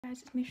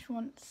Guys, it's me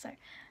Sean. So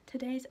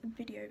today's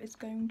video is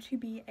going to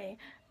be a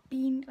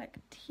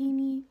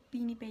teeny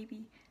beanie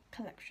baby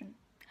collection,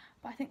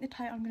 but I think the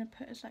title I'm going to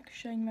put is like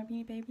showing my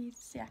beanie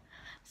babies. Yeah,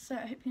 so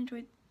I hope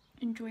you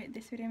enjoy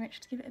this video. Make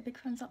sure to give it a big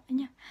thumbs up, and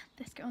yeah,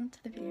 let's get on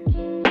to the video. So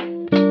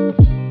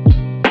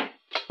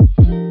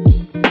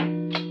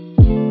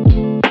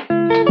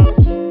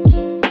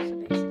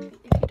basically,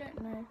 if you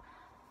don't know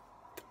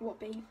what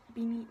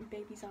beanie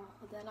babies are,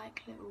 they're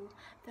like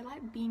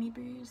beanie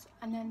boos,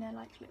 and then they're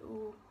like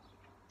little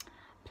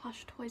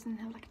plush toys, and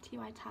they have like a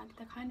TY tag.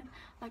 They're kind of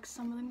like,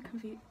 some of them can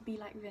be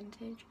like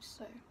vintage,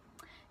 so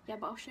yeah,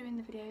 but I'll show you in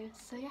the video.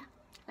 So yeah,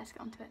 let's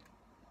get on to it.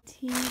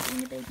 Teeny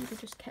beanie babies are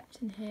just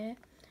kept in here.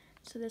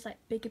 So there's like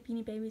bigger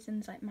beanie babies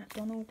and there's like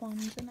McDonald's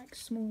ones and like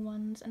small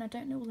ones, and I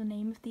don't know all the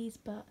name of these,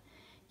 but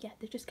yeah,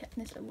 they're just kept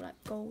in this little like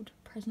gold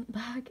present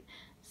bag.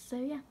 So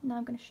yeah, now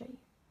I'm going to show you.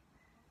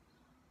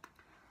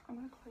 I'm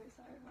going to close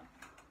that over.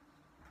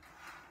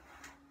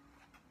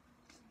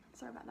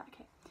 Sorry about that.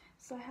 Okay,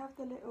 so I have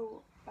the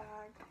little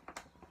bag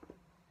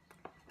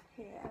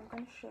here. I'm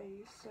going to show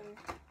you. So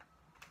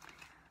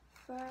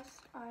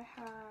first I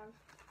have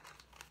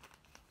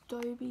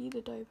Dobby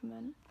the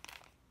Doberman,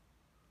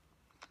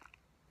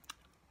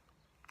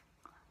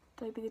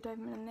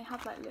 and they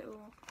have like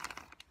little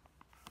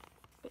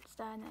bits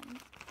there, and then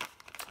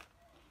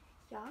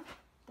yeah,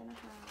 then I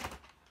have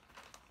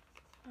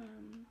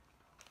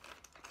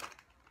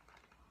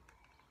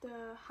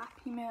the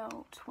Happy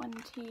Meal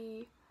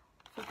 25th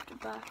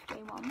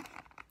birthday one,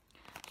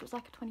 so it's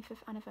like a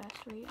 25th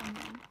anniversary, and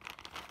then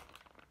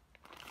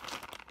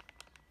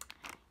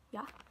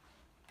yeah,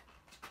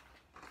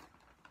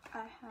 I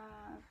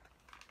have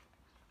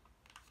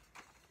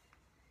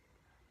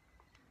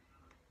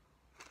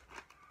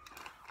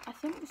I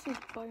think this is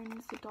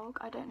Bones the dog.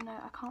 I don't know,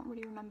 I can't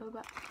really remember,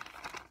 but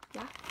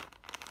yeah,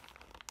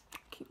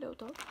 cute little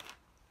dog.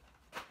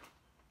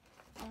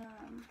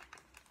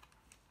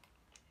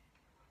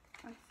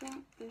 I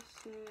think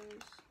this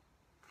is,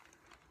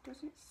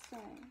 does it say?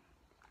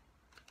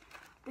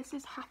 This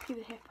is Happy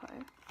the Hippo.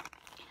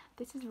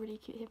 This is really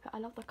cute hippo. I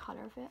love the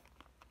colour of it.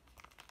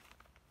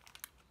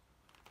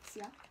 So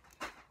yeah,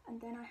 and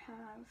then I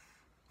have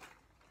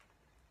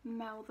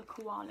Mel the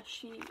koala.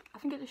 I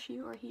think it's a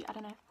she or a he, I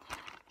don't know.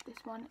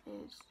 This one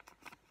is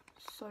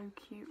so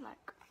cute,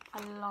 like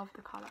I love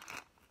the colour.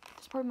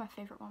 It's probably my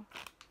favourite one.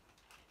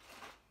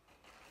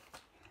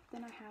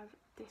 Then I have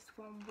this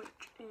one,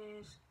 which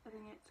is, I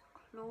think it's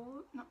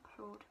not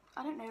Claude.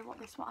 I don't know what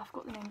this one, I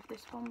forgot the name of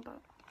this one, but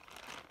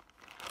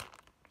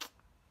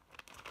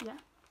yeah.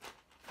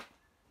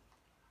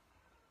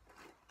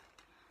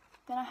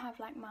 Then I have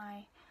like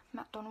my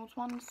McDonald's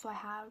ones. So I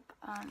have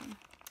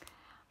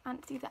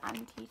Antsy the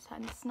Anteater,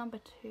 and this is number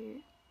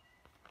 2.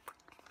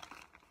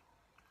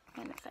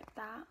 And it looks like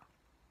that.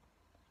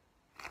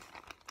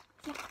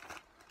 Yeah.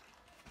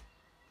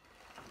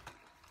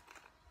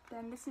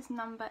 Then this is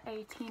number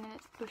 18, and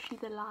it's Bushy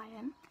the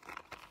Lion.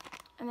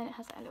 And then it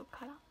has that little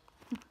colour.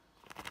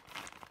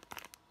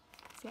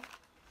 So yeah.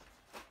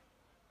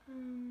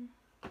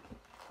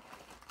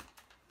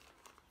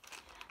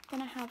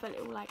 Then I have a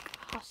little like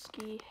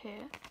husky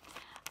here,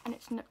 and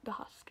it's Nook the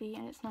Husky,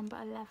 and it's number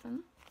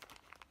 11.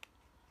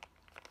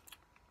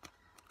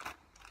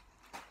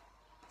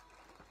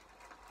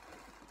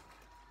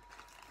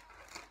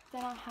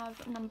 Then I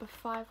have number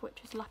 5,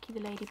 which is Lucky the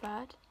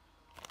Ladybird,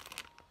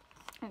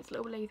 and it's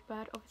little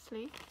ladybird,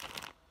 obviously.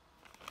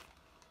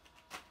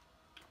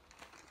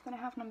 Then I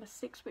have number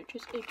 6, which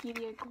is Iggy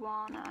the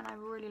Iguana, and I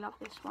really love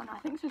this one. I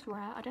think this is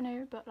rare, I don't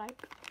know, but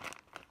like,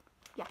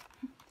 yeah.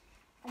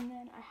 And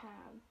then I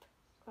have,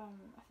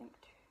 I think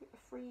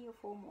 3 or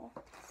 4 more.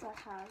 So I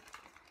have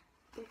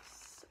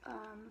this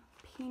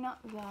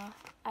Peanut the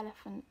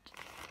Elephant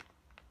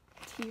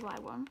TY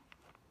one.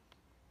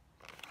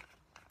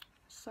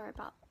 Sorry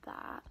about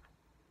that.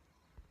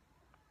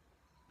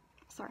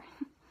 Sorry.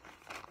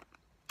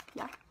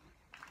 Yeah.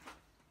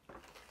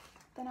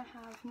 Then I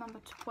have number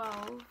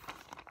 12.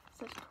 It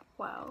says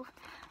 12.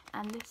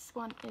 And this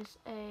one is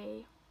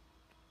a,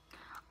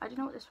 I don't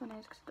know what this one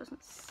is because it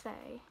doesn't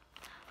say.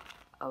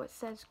 Oh, it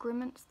says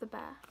Grimmance the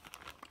Bear.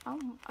 Oh,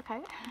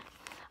 okay.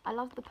 I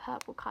love the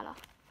purple colour.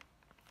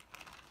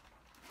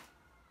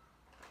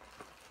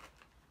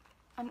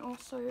 And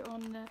also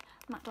on the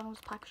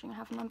McDonald's packaging I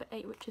have number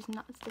 8, which is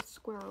Nuts the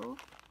Squirrel.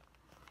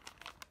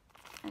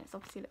 And it's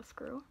obviously a little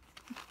squirrel.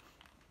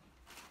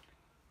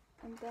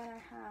 And then I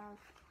have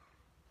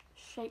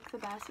Shake the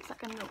Bear, so it's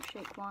like a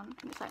milkshake one.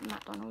 And it's like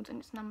McDonald's, and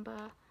it's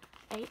number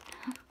 8.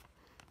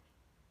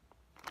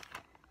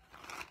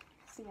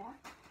 So yeah.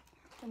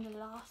 And the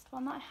last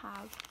one that I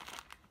have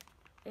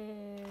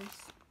is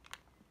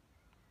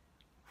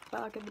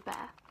Burger the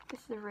Bear.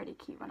 This is a really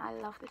cute one. I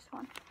love this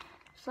one.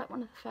 It's like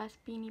one of the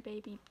first Beanie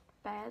Baby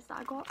bears that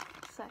I got.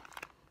 So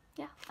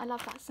yeah, I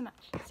love that so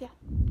much. So yeah,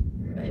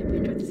 I hope you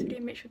enjoyed this video.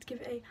 Make sure to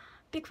give it a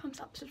big thumbs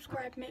up,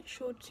 subscribe, make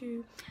sure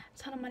to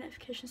turn on my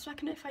notifications so I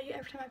can notify you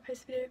every time I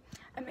post a video,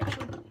 and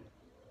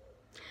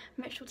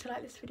make sure to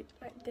like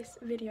this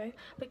video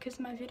because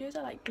my videos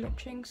are like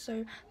glitching,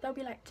 so there'll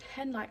be like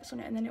 10 likes on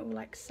it and then it will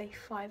like say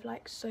 5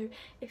 likes. So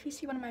if you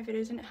see one of my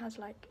videos and it has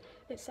like,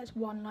 it says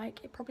 1 like,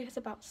 it probably has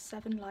about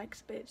 7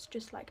 likes, but it's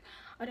just like,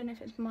 I don't know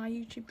if it's my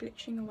YouTube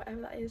glitching or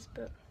whatever that is,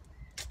 but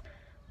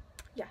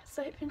yeah.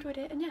 So I hope you enjoyed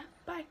it, and yeah,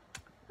 bye,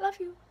 love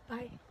you,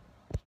 bye.